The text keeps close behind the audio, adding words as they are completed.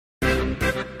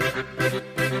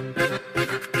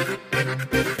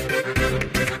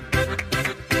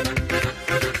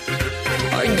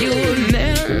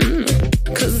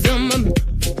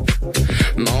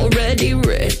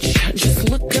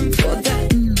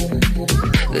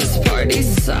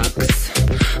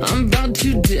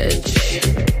ditch.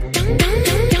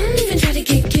 Don't even try to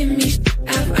give me.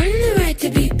 I've earned the right to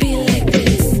be like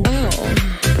this. Oh,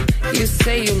 you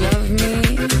say you love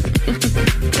me?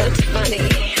 That's funny.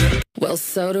 Well,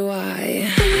 so do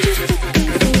I.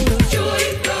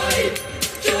 Joyride,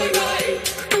 joyride.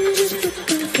 I'm just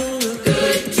looking for a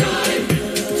good time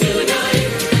tonight.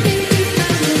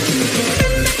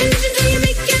 Run my engine till you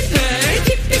make it hurt.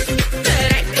 Keep it that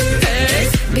I confess.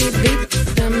 Beep beep,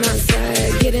 I'm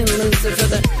outside getting loser for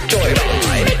the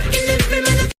joyride. Making every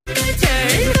motherfucker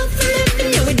turn. Go for nothing,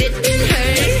 no, it didn't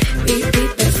hurt. Beep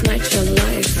beep, that's not your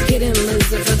life. Getting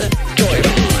loser for the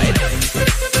joyride.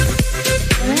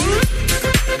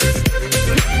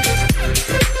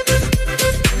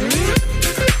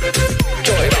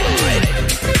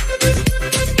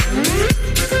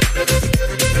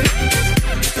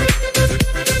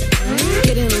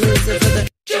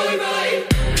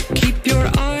 Keep your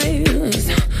eyes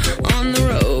on the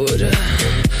road.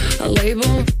 A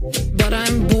label, but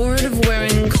I'm bored of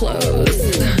wearing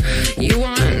clothes. You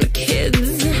want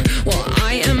kids? Well,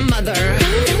 I am mother.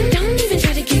 Don't even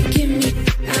try to give me.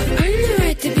 I've earned the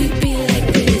right to be like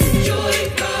this.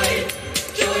 Joyride,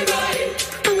 joyride.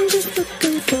 I'm just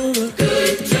looking for a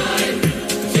good time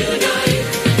tonight.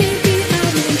 Baby, I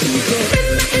want to go. Run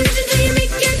my engine till you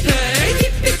make it hurt.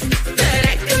 Keep it that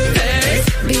I confess.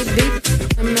 Beep beep,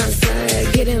 I'm outside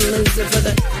getting loser for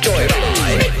the joyride.